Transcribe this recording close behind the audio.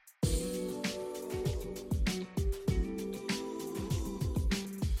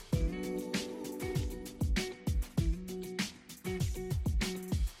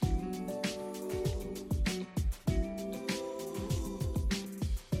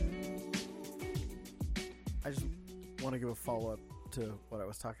I just want to give a follow-up to what I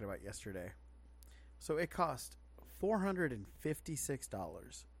was talking about yesterday. So it cost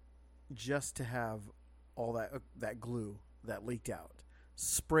 $456 just to have all that glue that leaked out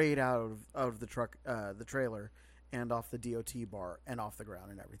sprayed out of the truck, the trailer, and off the DOT bar and off the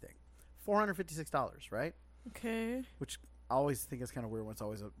ground and everything. $456, right? Okay. Which I always think is kind of weird when it's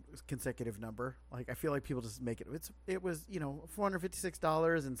always a consecutive number. Like, I feel like people just make it. It was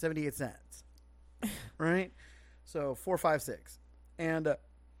 $456.78, right? So 456, and I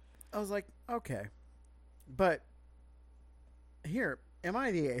was like, okay, but here, am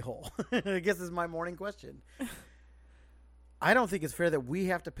I the a-hole? I guess is my morning question. I don't think it's fair that we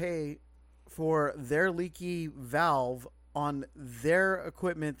have to pay for their leaky valve on their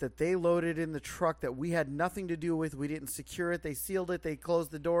equipment that they loaded in the truck that we had nothing to do with. We didn't secure it. They sealed it. They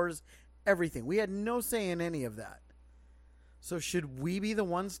closed the doors, everything. We had no say in any of that. So should we be the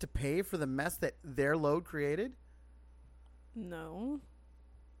ones to pay for the mess that their load created? No.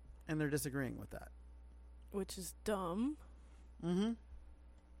 And they're disagreeing with that. Which is dumb. Mm-hmm.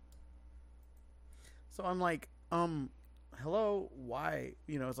 So I'm like, hello, why?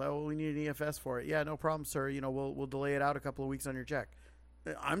 It's like, oh, we need an EFS for it. Yeah, no problem, sir. We'll delay it out a couple of weeks on your check.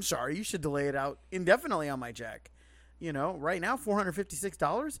 I'm sorry, you should delay it out indefinitely on my check. Right now,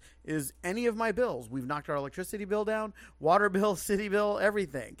 $456 is any of my bills. We've knocked our electricity bill down, water bill, city bill,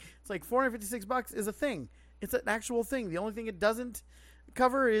 everything. It's like $456 is a thing. It's an actual thing. The only thing it doesn't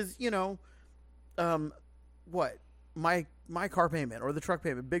cover is, what? My car payment or the truck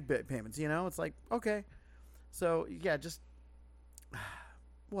payment, big bit payments, It's like, okay. So, yeah, just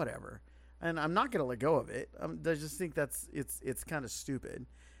whatever. And I'm not going to let go of it. I just think it's kind of stupid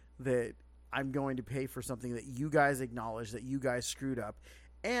that I'm going to pay for something that you guys acknowledge that you guys screwed up.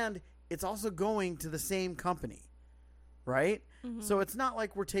 And it's also going to the same company, right? Mm-hmm. So it's not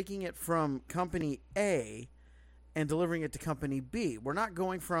like we're taking it from company A and delivering it to company B. We're not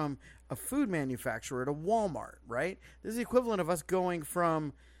going from a food manufacturer to Walmart, right? This is the equivalent of us going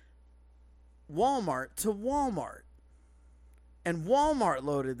from Walmart to Walmart. And Walmart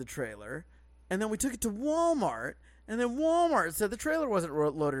loaded the trailer, and then we took it to Walmart, and then Walmart said the trailer wasn't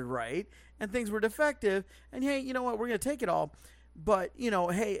loaded right, and things were defective, and hey, you know what, we're going to take it all, but,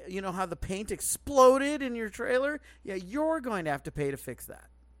 hey, how the paint exploded in your trailer? Yeah, you're going to have to pay to fix that.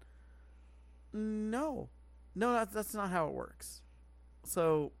 No, that's not how it works.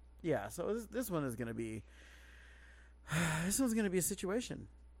 So, yeah, so this one is going to be, this one's going to be a situation.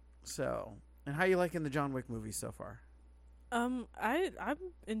 So, and how you liking the John Wick movies so far? I'm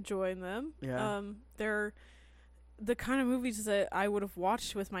enjoying them. Yeah. They're the kind of movies that I would have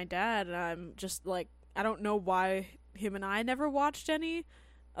watched with my dad, and I'm just like, I don't know why him and I never watched any.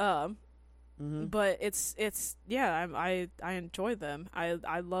 But it's yeah, I enjoy them.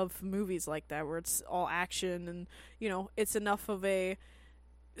 I love movies like that where it's all action and it's enough of a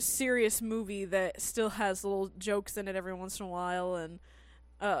serious movie that still has little jokes in it every once in a while, and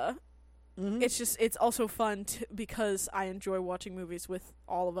it's also fun because I enjoy watching movies with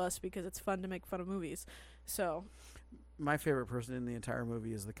all of us because it's fun to make fun of movies. So my favorite person in the entire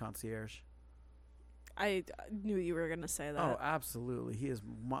movie is the concierge. I knew you were going to say that. Oh, absolutely. He is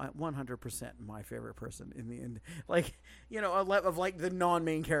 100% my favorite person in the end. Like, of like the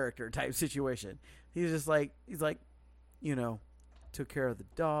non-main character type situation. He's just like, took care of the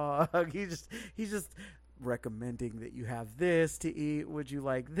dog. He's just recommending that you have this to eat. Would you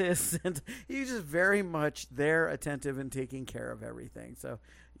like this? And he's just very much there, attentive and taking care of everything. So,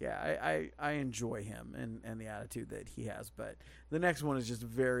 yeah, I enjoy him and the attitude that he has. But the next one is just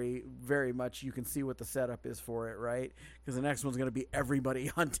very, very much, you can see what the setup is for it, right? Because the next one's going to be everybody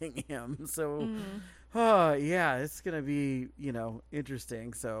hunting him. So, yeah, it's going to be,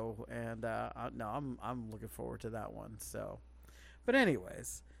 interesting. So, and no, I'm looking forward to that one. So, but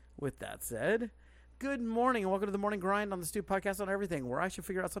anyways, with that said, good morning and welcome to the Morning Grind on the Stu Podcast on Everything, where I should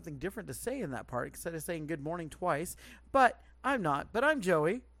figure out something different to say in that part instead of saying good morning twice. But I'm not. But I'm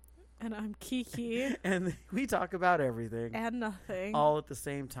Joey. And I'm Kiki. And we talk about everything. And nothing. All at the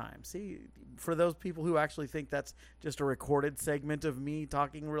same time. See, for those people who actually think that's just a recorded segment of me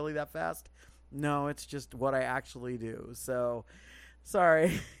talking really that fast, no, it's just what I actually do. So,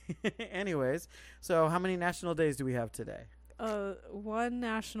 sorry. Anyways, so how many national days do we have today? One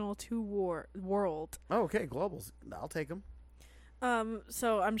national, two world. Oh, okay, globals. I'll take them.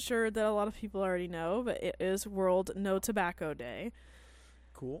 So I'm sure that a lot of people already know, but it is World No Tobacco Day.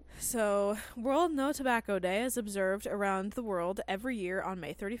 Cool. So World No Tobacco Day is observed around the world every year on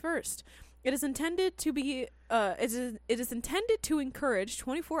May 31st. It is intended to be it is intended to encourage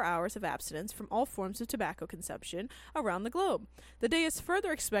 24 hours of abstinence from all forms of tobacco consumption around the globe. The day is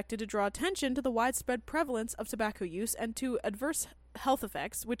further expected to draw attention to the widespread prevalence of tobacco use and to adverse health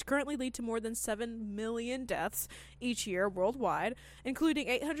effects, which currently lead to more than 7 million deaths each year worldwide, including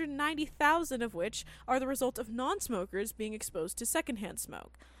 890,000 of which are the result of non-smokers being exposed to secondhand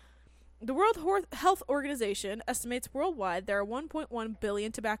smoke. The World Health Organization estimates worldwide there are 1.1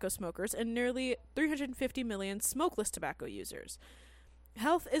 billion tobacco smokers and nearly 350 million smokeless tobacco users.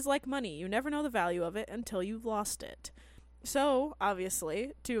 Health is like money. You never know the value of it until you've lost it. So,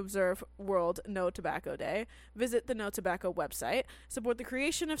 obviously, to observe World No Tobacco Day, visit the No Tobacco website, support the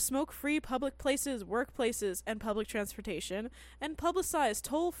creation of smoke-free public places, workplaces, and public transportation, and publicize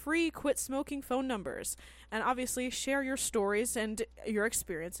toll-free quit smoking phone numbers. And obviously, share your stories and your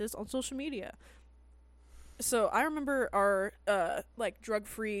experiences on social media. So, I remember our,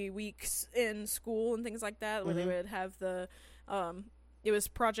 drug-free weeks in school and things like that, where they would have the, it was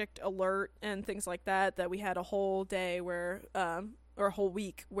Project Alert and things like that we had a whole day where, or a whole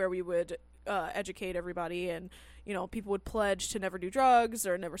week where we would educate everybody, and, you know, people would pledge to never do drugs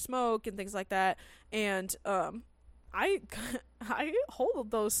or never smoke and things like that. And I hold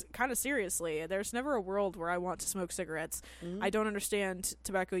those kind of seriously. There's never a world where I want to smoke cigarettes. I don't understand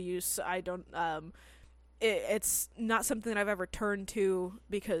tobacco use. I don't it's not something that I've ever turned to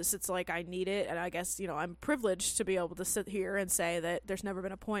because it's like I need it, and I guess, you know, I'm privileged to be able to sit here and say that there's never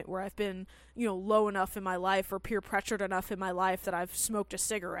been a point where I've been, you know, low enough in my life or peer pressured enough in my life that I've smoked a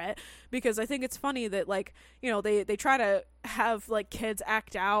cigarette, because I think it's funny that, like, you know, they try to have, like, kids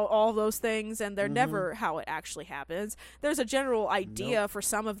act out all those things, and they're never how it actually happens. There's a general idea for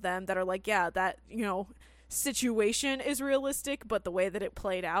some of them that are like, yeah, that, you know, situation is realistic, but the way that it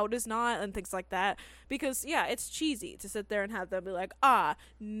played out is not, and things like that. Because, yeah, it's cheesy to sit there and have them be like,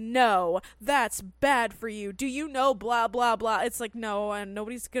 no, that's bad for you. Do you know blah, blah, blah? It's like, no, and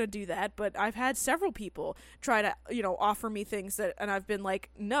nobody's gonna do that. But I've had several people try to, you know, offer me things that, and I've been like,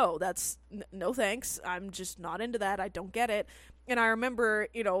 no, that's, no thanks. I'm just not into that. I don't get it. And I remember,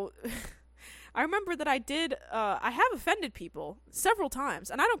 you know, I remember that I have offended people several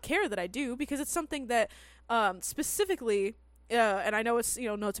times, and I don't care that I do, because it's something that, specifically, and I know it's, you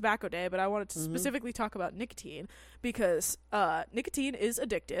know, No Tobacco Day, but I wanted to specifically talk about nicotine, because, nicotine is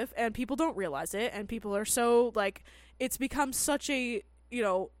addictive, and people don't realize it, and people are so, like, it's become such a, you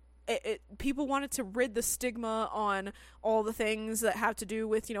know, people wanted to rid the stigma on all the things that have to do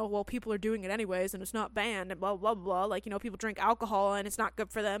with, you know, well, people are doing it anyways and it's not banned and blah, blah, blah. Like, you know, people drink alcohol and it's not good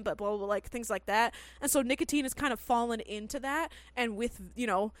for them, but blah, blah, blah, like things like that. And so nicotine has kind of fallen into that. And with, you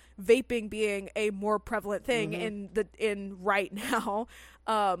know, vaping being a more prevalent thing in right now,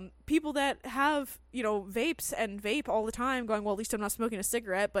 people that have, you know, vapes and vape all the time going, well, at least I'm not smoking a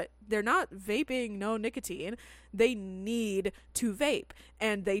cigarette, but they're not vaping no nicotine. They need to vape,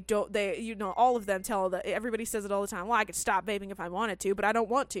 and they, you know, all of them tell that, everybody says it all the time, well, I could stop vaping if I wanted to, but I don't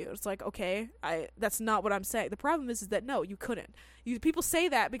want to. It's like, okay, that's not what I'm saying. The problem is that no, you couldn't. People say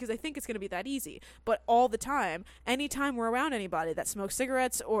that because they think it's going to be that easy, but all the time, anytime we're around anybody that smokes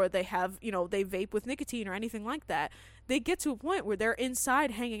cigarettes or they have, you know, they vape with nicotine or anything like that, they get to a point where they're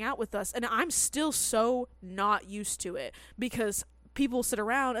inside hanging out with us, and I'm still so not used to it, because people sit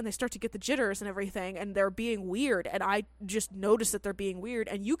around and they start to get the jitters and everything, and they're being weird, and I just notice that they're being weird,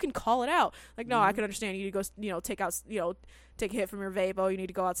 and you can call it out. Like, no, I can understand you need to go, you know, take a hit from your vape. Oh, you need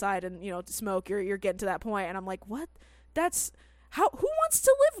to go outside and, you know, smoke. You're getting to that point, and I'm like, what? That's how? Who wants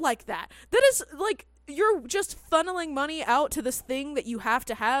to live like that? That is like, you're just funneling money out to this thing that you have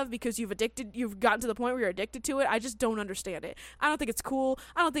to have because you've gotten to the point where you're addicted to it. I just don't understand it. I don't think it's cool.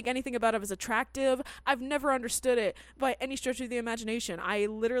 I don't think anything about it is attractive. I've never understood it by any stretch of the imagination. I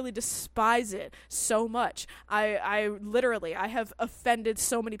literally despise it so much. I have offended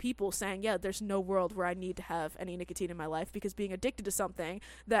so many people saying, yeah, there's no world where I need to have any nicotine in my life, because being addicted to something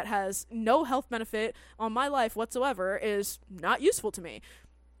that has no health benefit on my life whatsoever is not useful to me.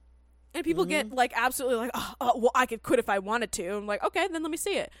 And people get, like, absolutely like, oh, well, I could quit if I wanted to. I'm like, okay, then let me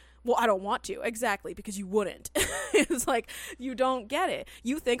see it. Well, I don't want to. Exactly, because you wouldn't. It's like, you don't get it.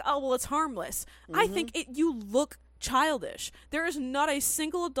 You think, oh, well, it's harmless. I think you look childish. There is not a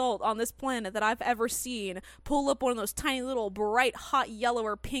single adult on this planet that I've ever seen pull up one of those tiny little bright, hot yellow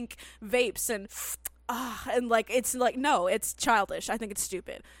or pink vapes and... and like it's like, no, it's childish. I think it's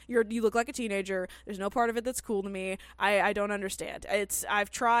stupid. You look like a teenager. There's no part of it that's cool to me. I don't understand. I've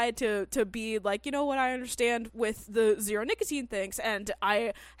tried to be like, you know what, I understand with the zero nicotine things, and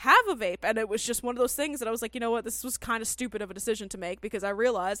I have a vape, and it was just one of those things that I was like, you know what, this was kind of stupid of a decision to make, because I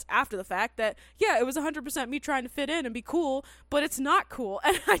realized after the fact that, yeah, it was 100% me trying to fit in and be cool, but it's not cool,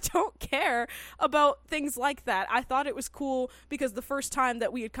 and I don't care about things like that. I thought it was cool because the first time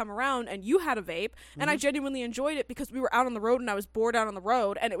that we had come around and you had a vape, and I genuinely enjoyed it because we were out on the road and I was bored out on the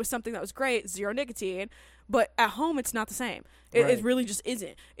road, and it was something that was great, zero nicotine, but at home it's not the same. It really just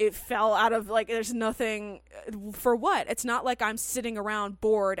isn't. It fell out of, like, there's nothing for what? It's not like I'm sitting around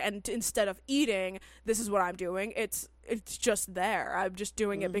bored and instead of eating, this is what I'm doing. It's just there. I'm just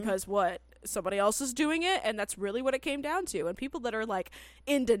doing it because what? Somebody else is doing it, and that's really what it came down to. And people that are like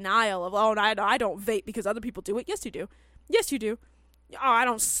in denial of, oh, I don't vape because other people do it. Yes, you do. Yes, you do. Oh, I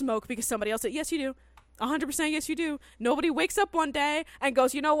don't smoke because somebody else did. Yes, you do. 100% yes, you do. Nobody wakes up one day and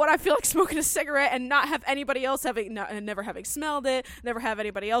goes, you know what, I feel like smoking a cigarette, and not have anybody else never having smelled it, never have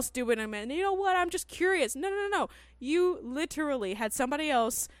anybody else do it, and you know what, I'm just curious. No. You literally had somebody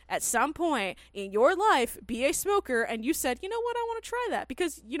else at some point in your life be a smoker, and you said, you know what, I want to try that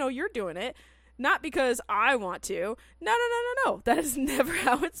because, you know, you're doing it. Not because I want to. No. That is never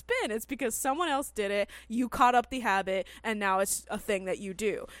how it's been. It's because someone else did it, you caught up the habit, and now it's a thing that you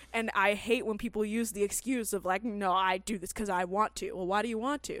do. And I hate when people use the excuse of like, no, I do this because I want to. Well, why do you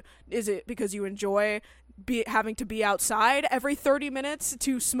want to? Is it because you enjoy having to be outside every 30 minutes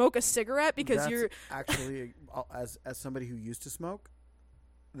to smoke a cigarette because you're... Actually, as somebody who used to smoke,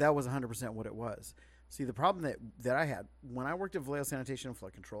 that was 100% what it was. See, the problem that I had when I worked at Vallejo Sanitation and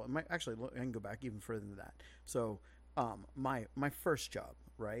Flood Control, actually, I can go back even further than that. So, my first job,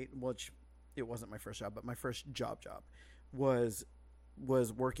 right, which it wasn't my first job, but my first job was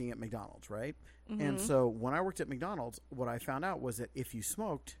working at McDonald's, right? Mm-hmm. And so when I worked at McDonald's, what I found out was that if you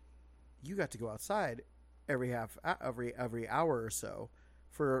smoked, you got to go outside every hour or so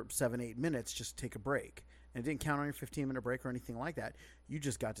for 7-8 minutes, just take a break. And it didn't count on your 15-minute break or anything like that. You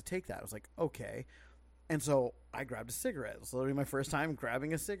just got to take that. I was like, okay. And so I grabbed a cigarette. It was literally my first time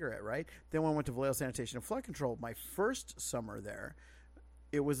grabbing a cigarette, right? Then when I went to Vallejo Sanitation and Flood Control, my first summer there,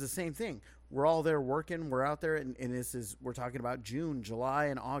 it was the same thing. We're all there working. We're out there, and we're talking about June, July,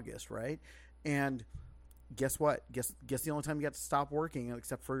 and August, right? And guess what? Guess the only time you got to stop working,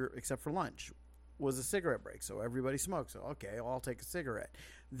 except for lunch, was a cigarette break. So everybody smoked. So okay, I'll take a cigarette.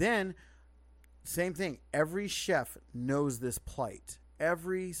 Then same thing. Every chef knows this plight.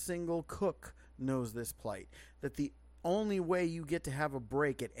 Every single cook knows this plight, that the only way you get to have a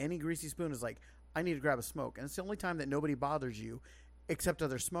break at any Greasy Spoon is like, I need to grab a smoke. And it's the only time that nobody bothers you except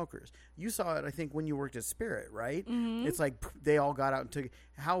other smokers. You saw it, I think, when you worked at Spirit, right? Mm-hmm. It's like they all got out and took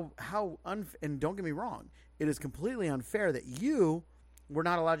and don't get me wrong, it is completely unfair that you were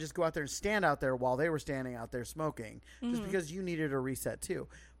not allowed to just go out there and stand out there while they were standing out there smoking, just because you needed a reset too.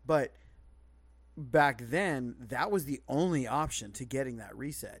 But back then, that was the only option to getting that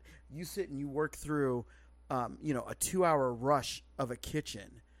reset. You sit and you work through, a 2-hour rush of a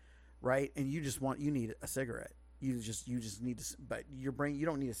kitchen, right? And you need a cigarette. You just need to, but your brain, you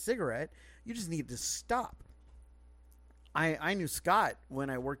don't need a cigarette. You just need to stop. I knew Scott when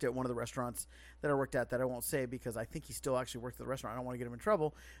I worked at one of the restaurants that I worked at, that I won't say because I think he still actually worked at the restaurant. I don't want to get him in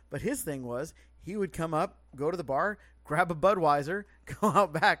trouble. But his thing was, he would come up, go to the bar, grab a Budweiser, go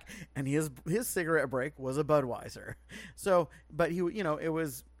out back, and his cigarette break was a Budweiser. So, but he would,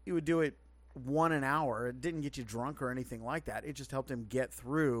 he would do it an hour. It didn't get you drunk or anything like that. It just helped him get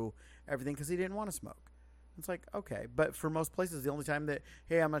through everything because he didn't want to smoke. It's like, okay. But for most places, the only time that,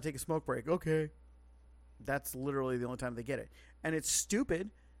 hey, I'm going to take a smoke break. Okay. That's literally the only time they get it. And it's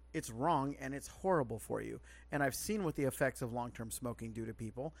stupid, it's wrong, and it's horrible for you. And I've seen what the effects of long-term smoking do to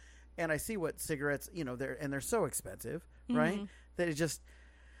people. And I see what cigarettes, they're so expensive, right? That it just,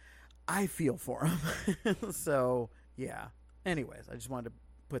 I feel for them. So, yeah. Anyways, I just wanted to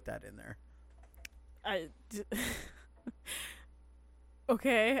put that in there.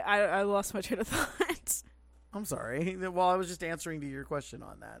 Okay, I lost my train of thought. I'm sorry. Well, I was just answering to your question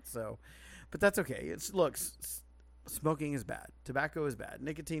on that, so... But that's okay. Look, smoking is bad. Tobacco is bad.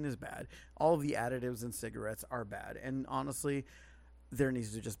 Nicotine is bad. All of the additives in cigarettes are bad. And honestly, there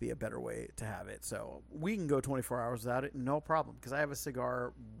needs to just be a better way to have it. So we can go 24 hours without it, no problem. Because I have a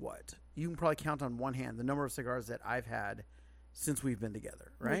cigar, you can probably count on one hand the number of cigars that I've had since we've been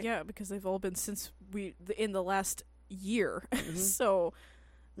together, right? Well, yeah, because they've all been in the last year. So.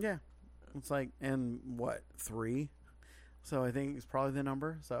 Yeah. It's like, and 3? So I think it's probably the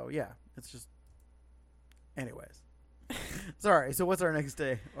number. So yeah, it's just, anyways. Sorry. So what's our next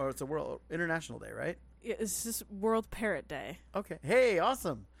day? Or it's a International Day, right? It's just World Parrot Day. Okay. Hey,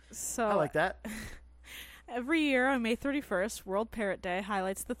 awesome. So I like that. Every year on May 31st, World Parrot Day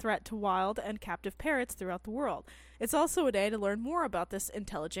highlights the threat to wild and captive parrots throughout the world. It's also a day to learn more about this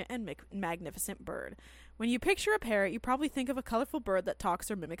intelligent and magnificent bird. When you picture a parrot, you probably think of a colorful bird that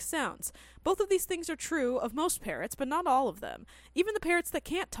talks or mimics sounds. Both of these things are true of most parrots, but not all of them. Even the parrots that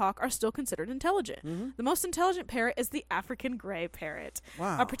can't talk are still considered intelligent. Mm-hmm. The most intelligent parrot is the African gray parrot.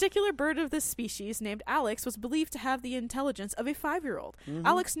 Wow. A particular bird of this species, named Alex, was believed to have the intelligence of a 5-year-old. Mm-hmm.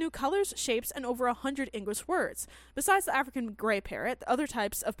 Alex knew colors, shapes, and over 100 English words. Besides the African gray parrot, the other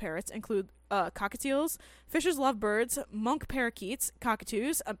types of parrots include cockatiels, Fisher's lovebirds, monk parakeets,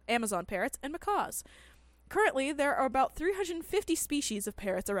 cockatoos, Amazon parrots, and macaws. Currently, there are about 350 species of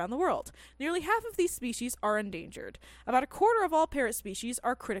parrots around the world. Nearly half of these species are endangered. About a quarter of all parrot species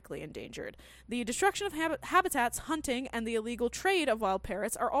are critically endangered. The destruction of habitats, hunting, and the illegal trade of wild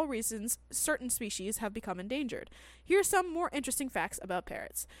parrots are all reasons certain species have become endangered. Here are some more interesting facts about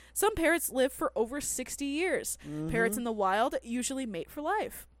parrots. Some parrots live for over 60 years. Mm-hmm. Parrots in the wild usually mate for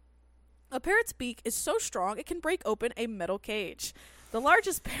life. A parrot's beak is so strong it can break open a metal cage. The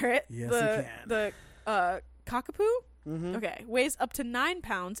largest parrot, the cockapoo, Mm-hmm. okay, weighs up to 9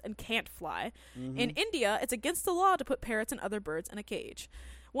 pounds and can't fly. Mm-hmm. In India, it's against the law to put parrots and other birds in a cage.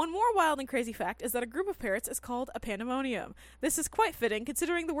 One more wild and crazy fact is that a group of parrots is called a pandemonium. This is quite fitting,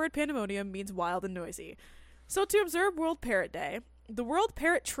 considering the word pandemonium means wild and noisy. So to observe World Parrot Day, the World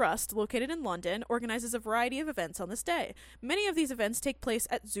Parrot Trust, located in London, organizes a variety of events on this day. Many of these events take place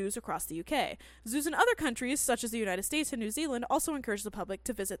at zoos across the UK. Zoos in other countries, such as the United States and New Zealand, also encourage the public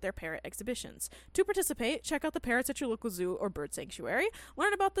to visit their parrot exhibitions. To participate, check out the parrots at your local zoo or bird sanctuary,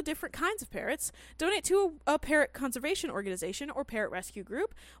 learn about the different kinds of parrots, donate to a parrot conservation organization or parrot rescue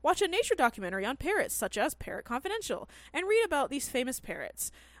group, watch a nature documentary on parrots, such as Parrot Confidential, and read about these famous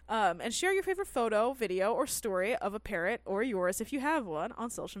parrots. And share your favorite photo, video, or story of a parrot or yours if you have one on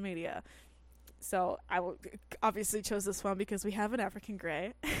social media. So I obviously chose this one because we have an African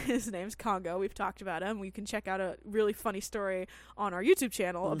gray. His name's Congo. We've talked about him. You can check out a really funny story on our YouTube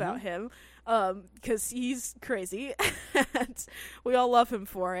channel about him because he's crazy and we all love him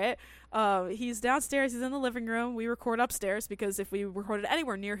for it. He's downstairs. He's in the living room. We record upstairs because if we recorded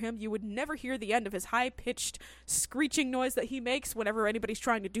anywhere near him, you would never hear the end of his high-pitched screeching noise that he makes whenever anybody's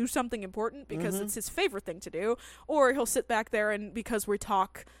trying to do something important because it's his favorite thing to do. Or he'll sit back there and because we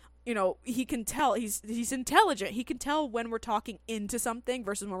talk, you know, he can tell he's intelligent. He can tell when we're talking into something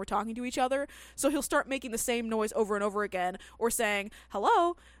versus when we're talking to each other. So he'll start making the same noise over and over again or saying,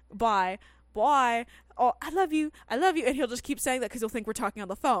 hello, bye, oh, I love you, and he'll just keep saying that because he'll think we're talking on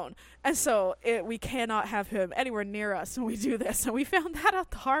the phone. And so we cannot have him anywhere near us when we do this. And we found that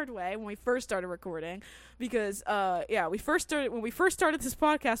out the hard way when we first started recording because, when we first started this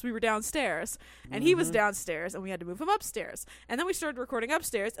podcast, we were downstairs, and he was downstairs, and we had to move him upstairs. And then we started recording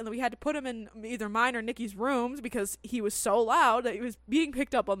upstairs, and then we had to put him in either mine or Nikki's rooms because he was so loud that he was being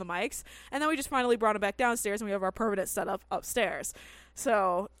picked up on the mics. And then we just finally brought him back downstairs, and we have our permanent setup upstairs.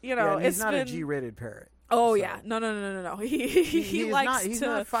 So, you know, he's not a G-rated parrot. Oh, so. Yeah. No. He likes he's to...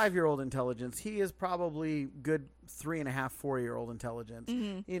 not 5-year-old intelligence. He is probably good 3.5, 4-year-old intelligence.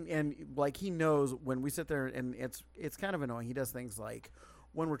 And like, he knows when we sit there, and it's kind of annoying. He does things like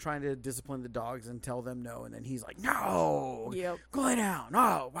when we're trying to discipline the dogs and tell them no, and then he's like, no, go lay down.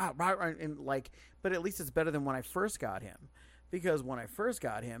 No, wow. And like, but at least it's better than when I first got him. Because when I first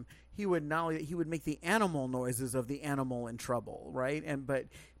got him, he would make the animal noises of the animal in trouble, right?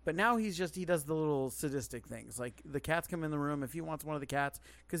 But now he does the little sadistic things. Like the cats come in the room if he wants one of the cats,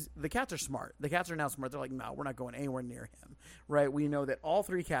 because the cats are smart. The cats are now smart. They're like, no, we're not going anywhere near him, right? We know that all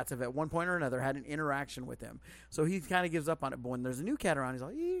 3 cats have at one point or another had an interaction with him. So he kind of gives up on it. But when there's a new cat around, he's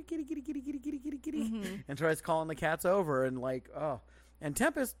like, kitty, kitty, kitty, kitty, kitty, kitty, kitty, and tries calling the cats over and like, oh. And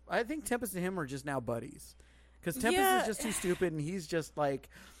Tempest, I think Tempest and him are just now buddies. Because Tempest is just too stupid, and he's just like,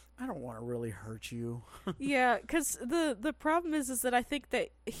 I don't want to really hurt you. Yeah, because the problem is that I think that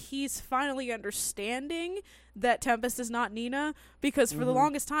he's finally understanding that Tempest is not Nina, because for the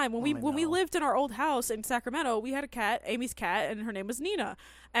longest time, when we lived in our old house in Sacramento, we had a cat, Amy's cat, and her name was Nina,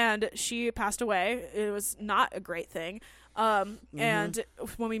 and she passed away. It was not a great thing. And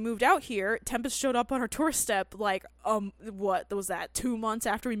when we moved out here, Tempest showed up on our doorstep like what was that, 2 months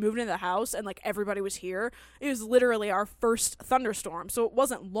after we moved into the house, and like everybody was here. It was literally our first thunderstorm, so it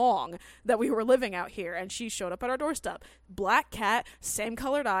wasn't long that we were living out here, and she showed up at our doorstep. Black cat, same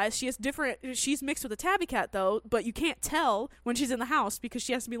colored eyes. She's mixed with a tabby cat though, but you can't tell when she's in the house because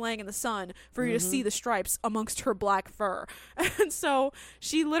she has to be laying in the sun for you to see the stripes amongst her black fur. And so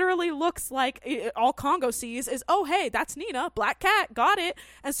she literally looks like all Congo sees is, oh hey, that's Nina, Black Cat, got it.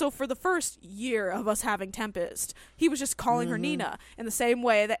 And so for the first year of us having Tempest, he was just calling her Nina in the same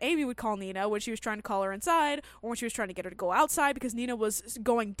way that Amy would call Nina when she was trying to call her inside, or when she was trying to get her to go outside, because Nina was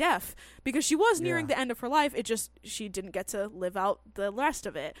going deaf, because she was nearing the end of her life. She didn't get to live out the rest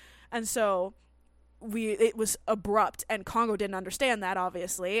of it. And so it was abrupt, and Congo didn't understand that,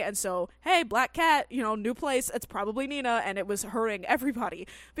 obviously. And so, hey, Black Cat, new place, it's probably Nina. And it was hurting everybody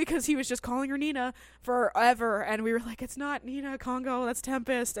because he was just calling her Nina forever. And we were like, it's not Nina, Congo, that's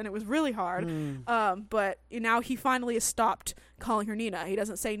Tempest. And it was really hard. But now he finally has stopped calling her Nina. He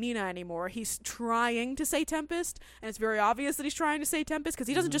doesn't say Nina anymore. He's trying to say Tempest, and it's very obvious that he's trying to say Tempest, because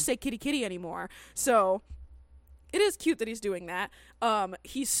he doesn't just say kitty kitty anymore. So it is cute that he's doing that.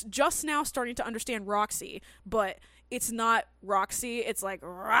 He's just now starting to understand Roxy, but it's not Roxy. It's like,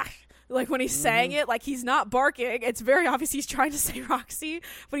 rah. Like when he's saying it, like he's not barking. It's very obvious he's trying to say Roxy,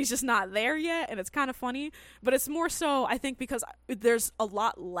 but he's just not there yet, and it's kind of funny. But it's more so, I think, because there's a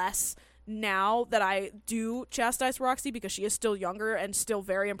lot less now that I do chastise Roxy, because she is still younger and still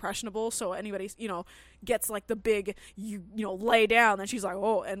very impressionable. So anybody, gets like the big, lay down, and she's like,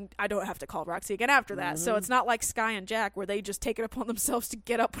 oh, and I don't have to call Roxy again after that. So it's not like Sky and Jack, where they just take it upon themselves to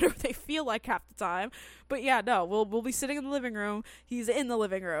get up whenever they feel like half the time. But yeah, no, we'll be sitting in the living room. He's in the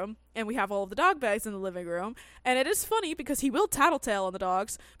living room, and we have all of the dog bags in the living room. And it is funny because he will tattletale on the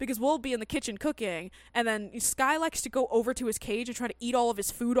dogs, because we'll be in the kitchen cooking, and then Sky likes to go over to his cage and try to eat all of his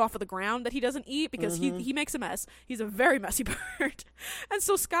food off of the ground that he doesn't eat, because he makes a mess. He's a very messy bird. And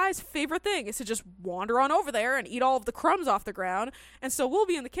so Sky's favorite thing is to just wander on over there and eat all of the crumbs off the ground. And so we'll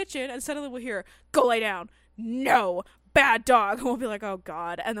be in the kitchen, and suddenly we'll hear, go lay down. No. Bad dog. And we'll be like, oh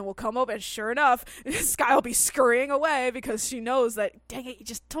God. And then we'll come up, and sure enough, Sky will be scurrying away, because she knows that, dang it, you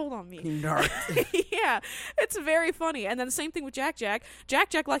just told on me. Yeah, it's very funny. And then the same thing with Jack Jack. Jack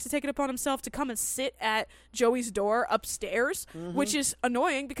Jack likes to take it upon himself to come and sit at Joey's door upstairs, which is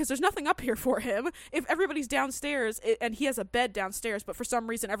annoying because there's nothing up here for him. If everybody's downstairs, and he has a bed downstairs, but for some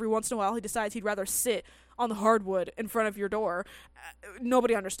reason every once in a while he decides he'd rather sit on the hardwood in front of your door.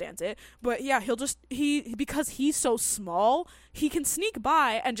 Nobody understands it. But yeah, because he's so small, he can sneak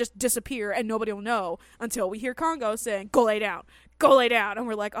by and just disappear, and nobody will know until we hear Congo saying, go lay down. Go lay down. And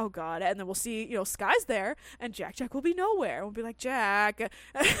we're like, oh God. And then we'll see, Sky's there, and Jack Jack will be nowhere. We'll be like, Jack.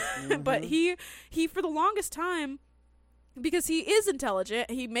 But he for the longest time, because he is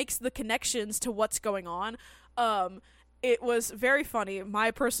intelligent, he makes the connections to what's going on. It was very funny,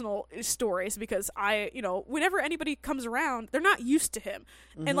 my personal stories, because whenever anybody comes around, they're not used to him.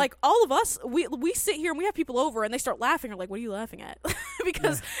 And like all of us, we sit here and we have people over, and they start laughing. We're like, what are you laughing at?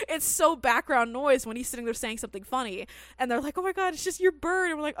 Because it's so background noise when he's sitting there saying something funny. And they're like, oh my God, it's just your bird.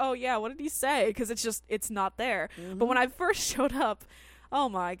 And we're like, oh yeah, what did he say? Because it's not there. But when I first showed up, oh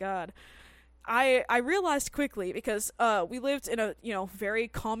my God. I realized quickly, because we lived in a very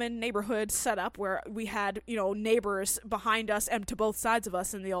common neighborhood setup where we had neighbors behind us and to both sides of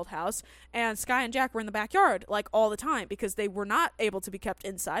us in the old house, and Sky and Jack were in the backyard like all the time, because they were not able to be kept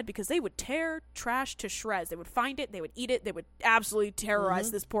inside, because they would tear trash to shreds. They would find it, they would eat it, they would absolutely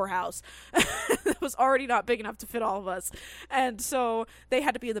terrorize this poor house. It was already not big enough to fit all of us, and so they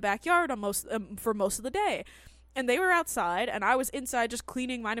had to be in the backyard for most of the day. And they were outside, and I was inside just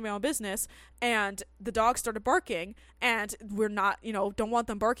cleaning, minding my own business, and the dogs started barking, and we're not, don't want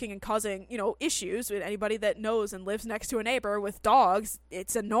them barking and causing, issues with anybody that knows and lives next to a neighbor with dogs.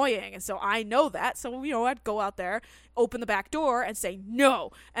 It's annoying, and so I know that, so, I'd go out there, open the back door, and say,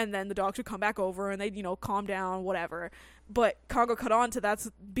 no, and then the dogs would come back over, and they'd, calm down, whatever. But Congo caught on to that's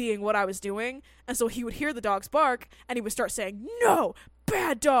being what I was doing, and so he would hear the dogs bark, and he would start saying, no,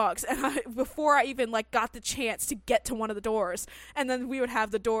 bad dogs, and before I even got the chance to get to one of the doors, and then we would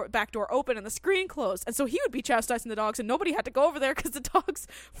have the back door open and the screen closed, and so he would be chastising the dogs, and nobody had to go over there because the dogs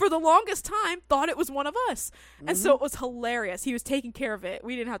for the longest time thought it was one of us. And so it was hilarious. He was taking care of it.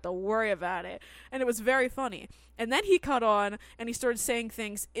 We didn't have to worry about it, and it was very funny. And then he caught on, and he started saying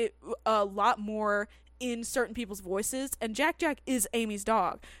things a lot more in certain people's voices, and Jack Jack is Amy's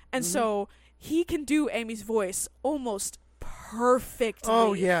dog, and so he can do Amy's voice almost perfectly.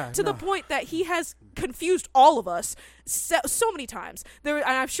 Oh yeah, to the point that he has confused all of us so many times. And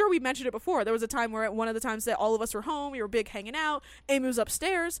I'm sure we mentioned it before. There was a time where one of the times that all of us were home, we were big hanging out. Amy was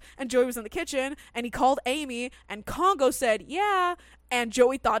upstairs and Joey was in the kitchen, and he called Amy, and Congo said, yeah. And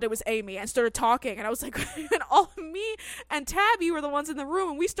Joey thought it was Amy and started talking. And I was like, and all of me and Tabby were the ones in the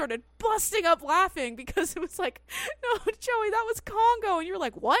room. And we started busting up laughing because it was like, no, Joey, that was Congo. And you were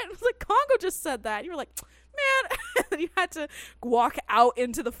like, what? I was like, Congo just said that. And you were like, man. And you had to walk out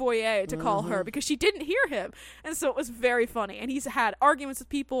into the foyer to call her because she didn't hear him. And so it was very funny. And he's had arguments with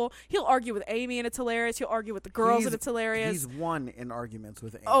people. He'll argue with Amy, and it's hilarious. He'll argue with the girls, and it's hilarious. He's won in arguments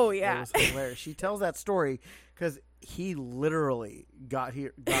with Amy. Oh, yeah. It was hilarious. She tells that story because he literally got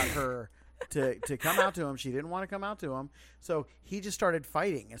her to come out to him. She didn't want to come out to him, so he just started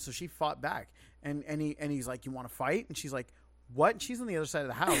fighting, and so she fought back. And he's like, "You want to fight?" And she's like, "What?" And she's on the other side of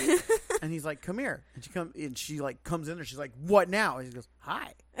the house, and he's like, "Come here." And she comes in there. She's like, "What now?" And he goes,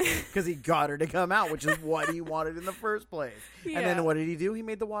 "Hi," because he got her to come out, which is what he wanted in the first place. Yeah. And then what did he do? He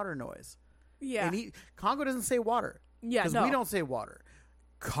made the water noise. Yeah. And Congo doesn't say water. Yeah, because we don't say water.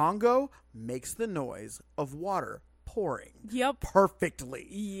 Congo makes the noise of water pouring. Yep. Perfectly.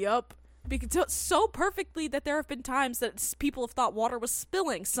 Yep. Because so perfectly that there have been times that people have thought water was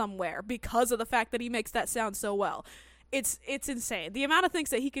spilling somewhere because of the fact that he makes that sound so well. It's insane. The amount of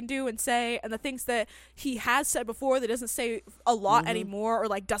things that he can do and say, and the things that he has said before that doesn't say a lot anymore, or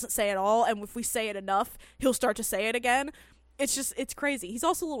like doesn't say at all, and if we say it enough, he'll start to say it again. It's crazy. He's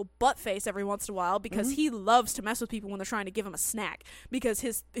also a little butt face every once in a while because he loves to mess with people when they're trying to give him a snack. Because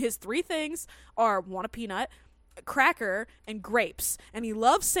his 3 things are want a peanut, cracker, and grapes. And he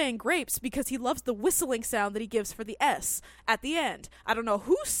loves saying grapes because he loves the whistling sound that he gives for the S at the end. I don't know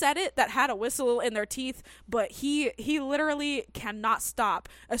who said it that had a whistle in their teeth, but he literally cannot stop.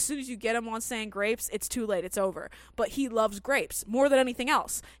 As soon as you get him on saying grapes, it's too late. It's over. But he loves grapes more than anything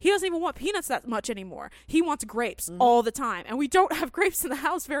else. He doesn't even want peanuts that much anymore. He wants grapes all the time. And we don't have grapes in the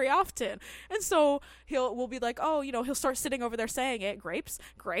house very often. And so we'll be like, oh, he'll start sitting over there saying it, grapes,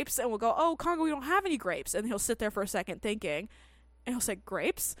 and we'll go, oh, Congo, we don't have any grapes. And he'll sit there for a second thinking, and he'll say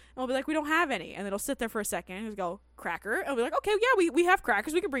grapes, and we'll be like, we don't have any. And then he'll sit there for a second and he'll go, cracker, and we'll be like, okay, yeah, we have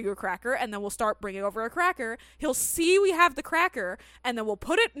crackers, we can bring you a cracker. And then we'll start bringing over a cracker. He'll see we have the cracker, and then we'll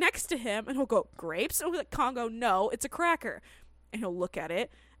put it next to him, and he'll go, grapes, and we'll be like, Congo, no, it's a cracker. And he'll look at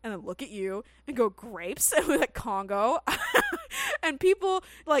it and then look at you and go, grapes, and we're like, Congo. And people,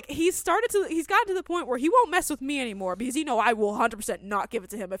 like, he's gotten to the point where he won't mess with me anymore because I will 100% not give it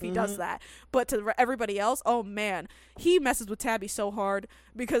to him if he does that. But to everybody else, oh man, he messes with Tabby so hard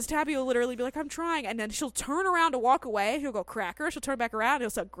because Tabby will literally be like, I'm trying, and then she'll turn around to walk away. He'll go, cracker. She'll turn back around and he'll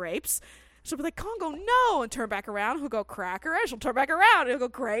say, grapes. She'll be like, Congo, no, and turn back around. He'll go, cracker, and she'll turn back around, and he'll go,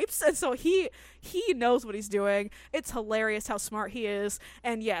 grapes. And so he knows what he's doing. It's hilarious how smart he is.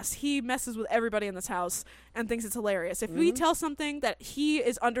 And yes, he messes with everybody in this house and thinks it's hilarious. If we tell something that he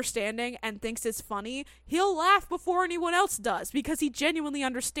is understanding and thinks it's funny, he'll laugh before anyone else does because he genuinely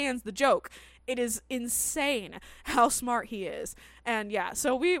understands the joke. It is insane how smart he is. And yeah,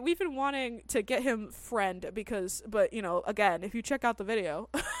 so we've been wanting to get him friend but again, if you check out the video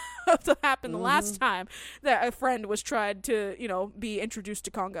of what happened the last time that a friend was tried to, be introduced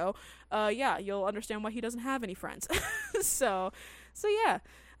to Congo, you'll understand why he doesn't have any friends. So yeah.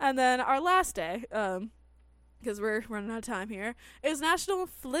 And then our last day, because we're running out of time here, is National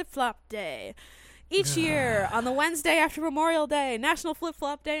Flip-Flop Day. Each year, on the Wednesday after Memorial Day, National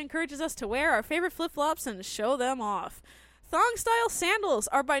Flip-Flop Day encourages us to wear our favorite flip-flops and show them off. Thong-style sandals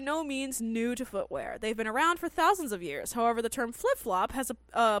are by no means new to footwear. They've been around for thousands of years. However, the term flip-flop has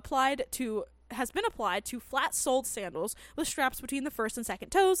been applied to flat-soled sandals with straps between the first and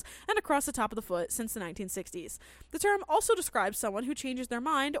second toes and across the top of the foot since the 1960s. The term also describes someone who changes their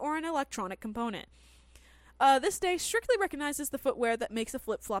mind or an electronic component. This day strictly recognizes the footwear that makes a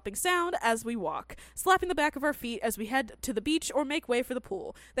flip-flopping sound as we walk, slapping the back of our feet as we head to the beach or make way for the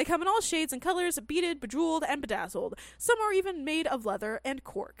pool. They come in all shades and colors, beaded, bejeweled, and bedazzled. Some are even made of leather and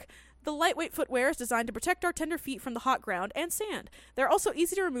cork. The lightweight footwear is designed to protect our tender feet from the hot ground and sand. They're also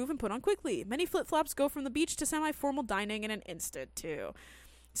easy to remove and put on quickly. Many flip-flops go from the beach to semi-formal dining in an instant, too.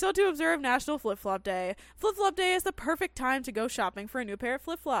 So to observe National Flip-Flop Day is the perfect time to go shopping for a new pair of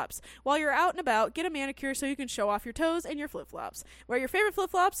flip-flops. While you're out and about, get a manicure so you can show off your toes and your flip-flops. Wear your favorite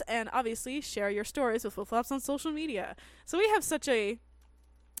flip-flops and obviously share your stories with flip-flops on social media. So we have such a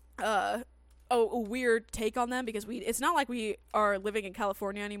weird take on them because it's not like we are living in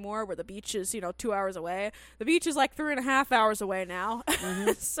California anymore where the beach is 2 hours away. The beach is like 3.5 hours away now.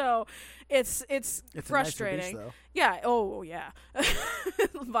 So it's frustrating. A nicer beach, though. Yeah. Oh yeah.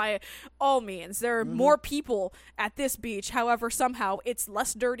 By all means, there are more people at this beach. However, somehow it's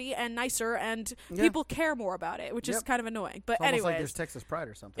less dirty and nicer, and people care more about it, which is kind of annoying. But it's almost anyway, like there's Texas Pride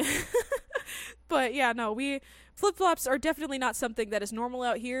or something. But yeah, no, flip-flops are definitely not something that is normal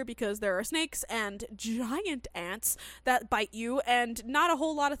out here because there are snakes and giant ants that bite you and not a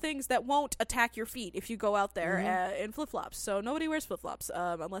whole lot of things that won't attack your feet if you go out there in flip-flops. So nobody wears flip-flops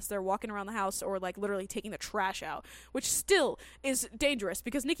unless they're walking around the house or like literally taking the trash out, which still is dangerous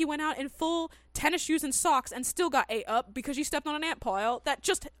because Nikki went out in full tennis shoes and socks and still got ate up because she stepped on an ant pile that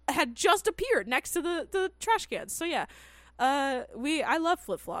had just appeared next to the trash cans. So yeah. I love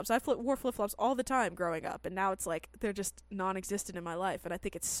flip-flops. I wore flip-flops all the time growing up, and now it's like they're just non-existent in my life, and I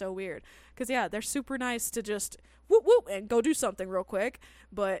think it's so weird. Because, yeah, they're super nice to just whoop whoop and go do something real quick,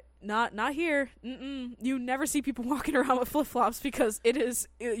 but not here. You never see people walking around with flip-flops because it is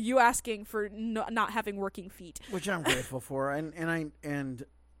you asking for not having working feet. Which I'm grateful for, and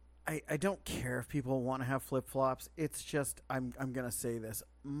I don't care if people want to have flip-flops. It's just, I'm going to say this.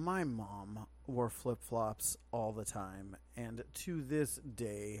 My mom wore flip-flops all the time. And to this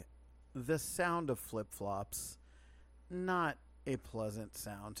day, the sound of flip-flops, not a pleasant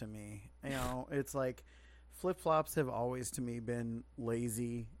sound to me. You know, it's like flip-flops have always to me been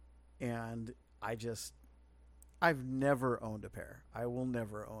lazy. And I've never owned a pair. I will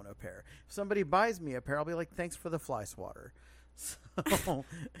never own a pair. If somebody buys me a pair, I'll be like, thanks for the fly swatter. So,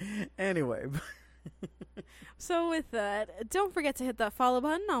 anyway. So with that, don't forget to hit that follow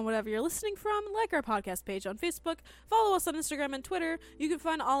button on whatever you're listening from, like our podcast page on Facebook, follow us on Instagram and Twitter. You can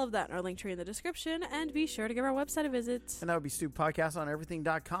find all of that in our link tree in the description, and be sure to give our website a visit. And that would be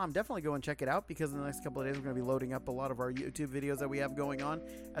stupodcastoneverything.com. Definitely go and check it out, because in the next couple of days we're going to be loading up a lot of our YouTube videos that we have going on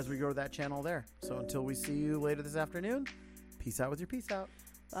as we grow that channel there. So until we see you later this afternoon, peace out with your peace out.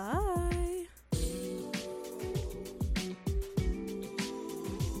 Bye.